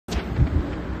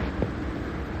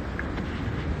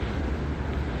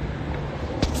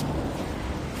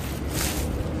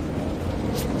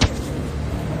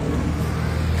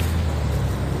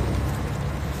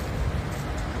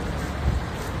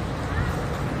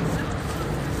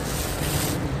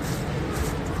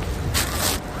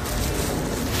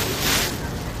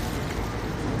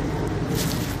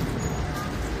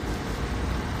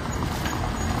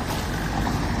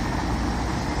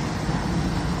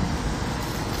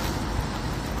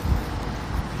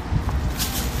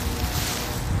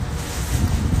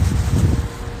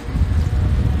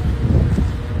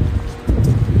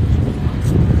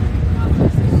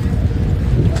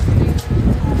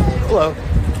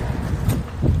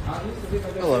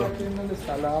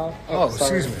Hello. Oh,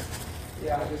 excuse me.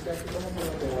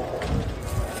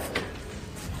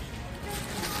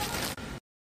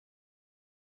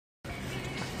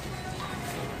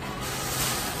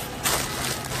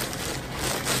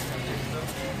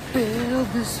 Build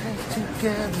this house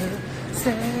together,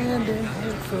 standing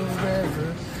here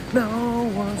forever. No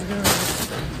one's gonna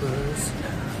stop us.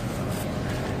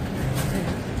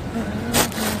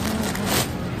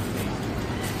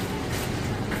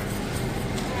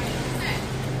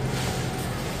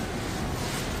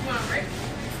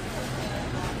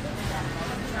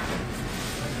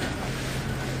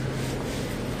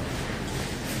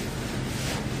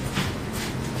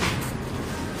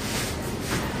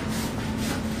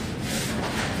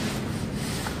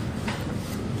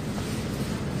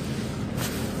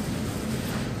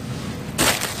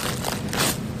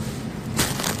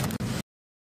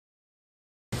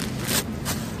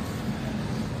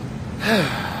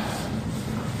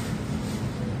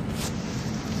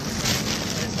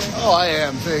 Oh, I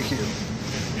am. Thank you.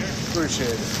 Appreciate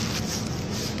it.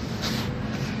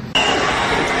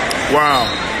 Wow.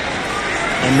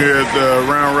 I'm here at the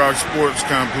Round Rock Sports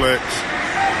Complex.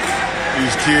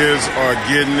 These kids are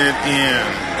getting it in.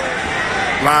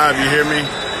 Live, you hear me?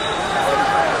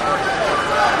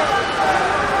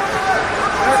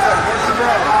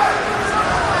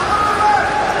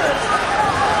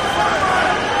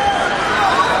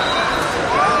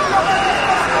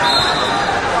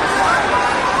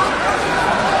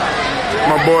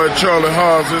 My boy Charlie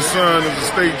Haas, his son is a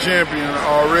state champion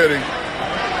already.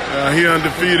 He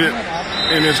undefeated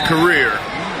in his career.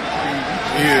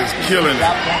 He is killing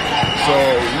it. So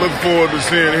look forward to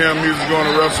seeing him. He's going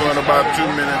to wrestle in about 2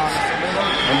 minutes.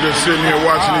 I'm just sitting here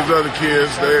watching these other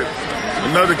kids.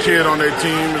 Another kid on their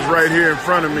team is right here in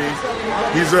front of me.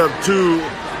 He's up 2-0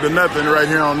 right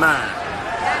here on 9.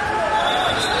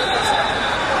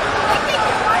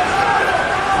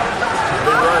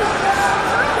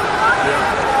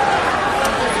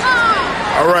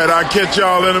 All right, I'll catch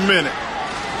y'all in a minute.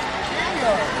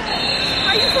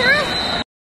 Are you for real?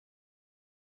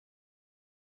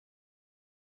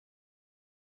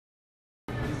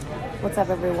 What's up,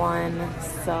 everyone?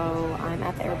 So I'm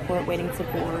at the airport waiting to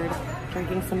board,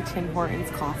 drinking some Tim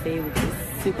Hortons coffee, which is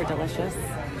super delicious.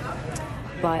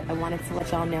 But I wanted to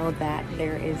let y'all know that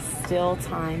there is still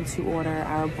time to order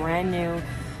our brand new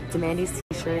Mandy's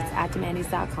t-shirts at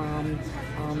demandys.com.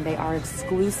 They are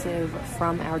exclusive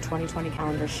from our 2020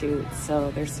 calendar shoot,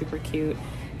 so they're super cute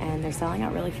and they're selling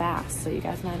out really fast. So you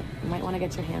guys might want to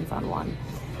get your hands on one.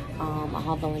 I'll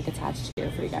have the link attached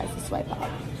here for you guys to swipe up.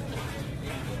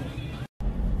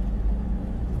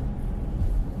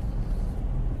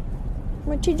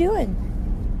 What you doing?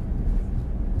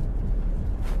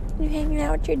 You hanging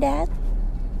out with your dad?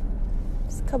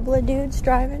 Just a couple of dudes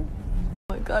driving.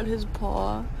 Oh my god, his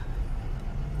paw.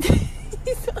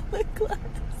 He's on the glass.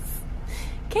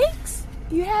 Cakes,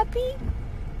 you happy?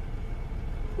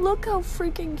 Look how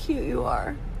freaking cute you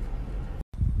are.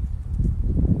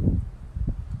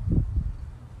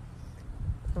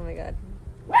 Oh my god.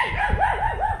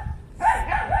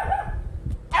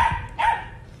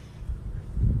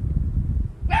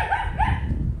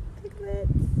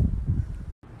 Piglets.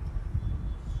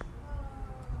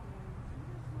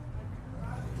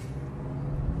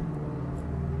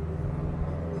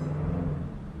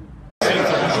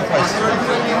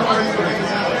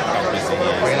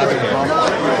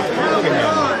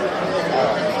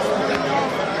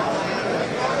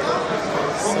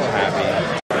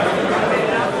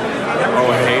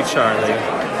 Charlie.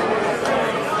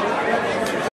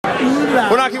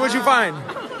 Wanaki, what'd you find?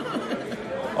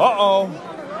 Uh-oh.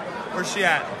 Where's she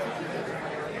at?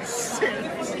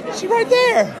 She right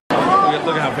there.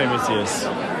 Look at how famous he is.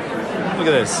 Look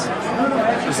at this.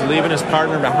 Just leaving his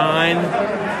partner behind.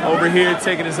 Over here,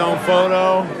 taking his own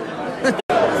photo.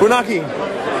 Funaki,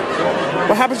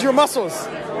 what happens to your muscles?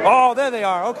 Oh, there they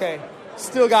are. Okay.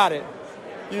 Still got it.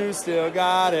 You still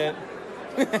got it.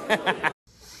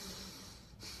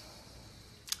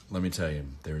 Let me tell you,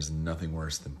 there's nothing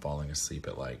worse than falling asleep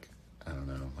at like 9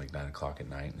 o'clock at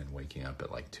night and then waking up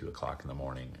at like 2 o'clock in the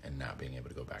morning and not being able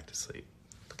to go back to sleep.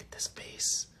 Look at this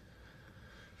face.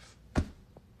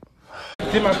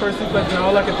 Did my first suplex and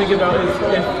all I can think about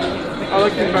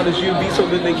is you be so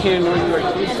good they can't ignore you.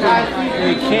 Like,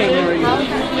 they can't ignore you.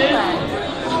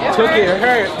 Took it,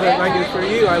 hurt, but like it's for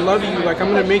you. I love you. Like I'm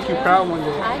gonna make you proud one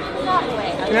day.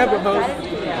 Can I have a hug?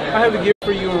 I have a gift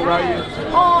for you and Ryu.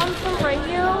 Oh, I'm so Ryu.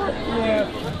 Yeah.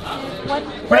 What?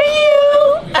 Ryu!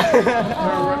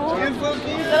 It's so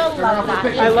cute. You're gonna love that.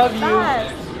 I love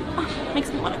you. Makes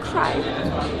me want to cry.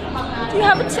 Do you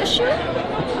have a tissue?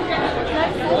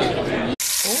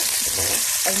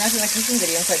 not done a cooking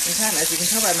video in quite some time, as you can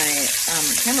tell by my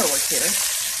camera work here.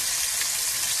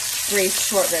 Braised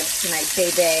short ribs tonight,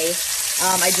 baby.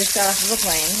 I just got off of a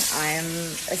plane. I'm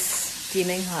a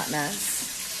steaming hot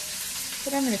mess.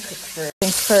 What I'm gonna cook first.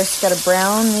 Things first, gotta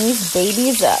brown these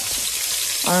babies up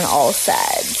on all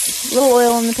sides. A little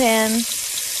oil in the pan.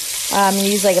 I'm gonna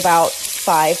use like about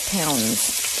 5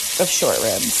 pounds of short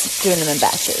ribs, doing them in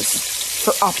batches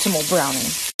for optimal browning.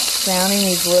 Browning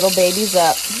these little babies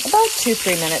up about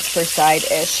 2-3 minutes per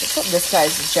side-ish. Except this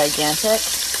guy's gigantic.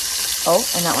 Oh,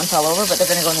 and that one fell over, but they're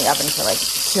going to go in the oven for like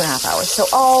 2.5 hours. So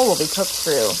all will be cooked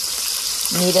through.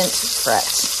 Needn't fret.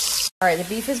 All right, the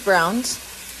beef is browned,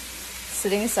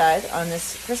 sitting aside on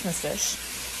this Christmas dish.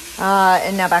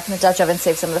 And now back in the Dutch oven,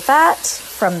 save some of the fat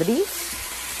from the beef.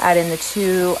 Add in the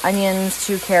 2 onions,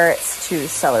 2 carrots, 2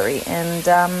 celery, and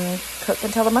cook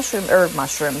until the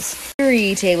mushrooms.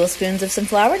 3 tablespoons of some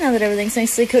flour now that everything's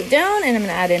nicely cooked down, and I'm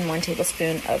gonna add in 1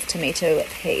 tablespoon of tomato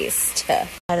paste.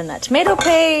 Add in that tomato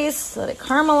paste, let it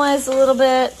caramelize a little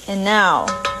bit, and now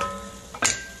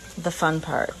the fun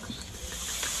part.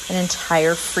 An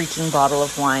entire freaking bottle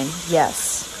of wine.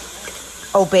 Yes.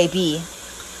 Oh baby.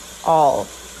 All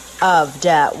of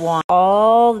that wine.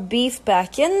 All the beef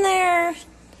back in there.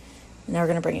 Now we're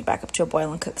going to bring it back up to a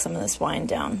boil and cook some of this wine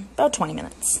down. About 20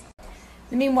 minutes.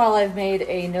 Meanwhile, I've made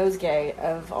a nosegay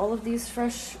of all of these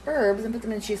fresh herbs and put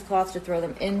them in cheesecloth to throw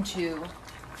them into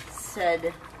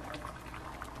said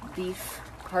beef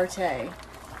party.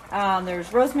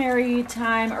 There's rosemary,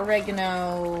 thyme,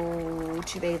 oregano,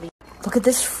 2 bay leaves. Look at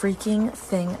this freaking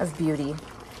thing of beauty.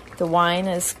 The wine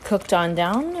is cooked on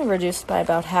down, reduced by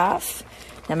about half.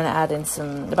 I'm going to add in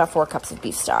about 4 cups of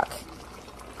beef stock.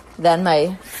 Then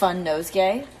my fun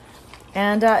nosegay,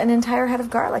 and an entire head of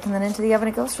garlic, and then into the oven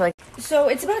it goes for like... So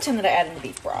it's about time that I add in the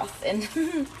beef broth, and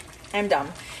I'm dumb.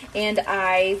 And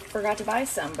I forgot to buy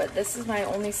some, but this is my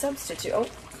only substitute. Oh.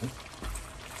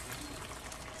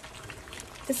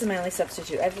 This is my only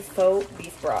substitute. I have a faux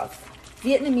beef broth.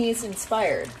 Vietnamese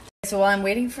inspired. So while I'm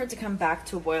waiting for it to come back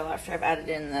to a boil after I've added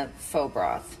in the faux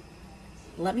broth,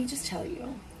 let me just tell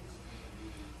you,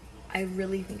 I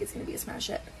really think it's going to be a smash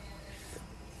hit.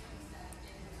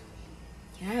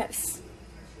 Yes.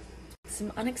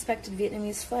 Some unexpected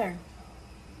Vietnamese flair.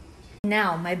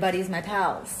 Now, my buddies, my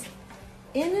pals,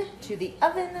 into the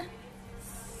oven,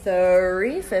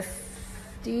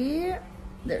 350,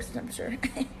 there's the temperature,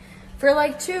 for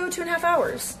like 2.5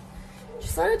 hours.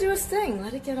 Just let it do its thing.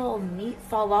 Let it get all meat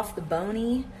fall off the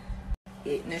bony.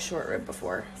 Eaten a short rib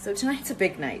before. So tonight's a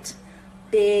big night.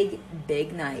 Big,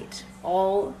 big night.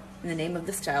 All in the name of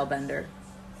the style bender.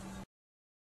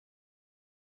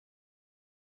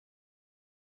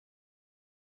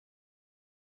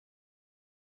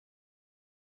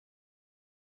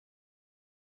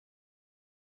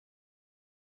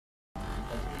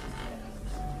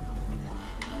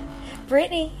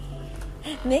 Brittany,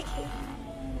 Mickey.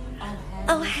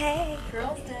 Oh hey.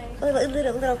 Girls' Day.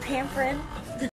 Little pampering.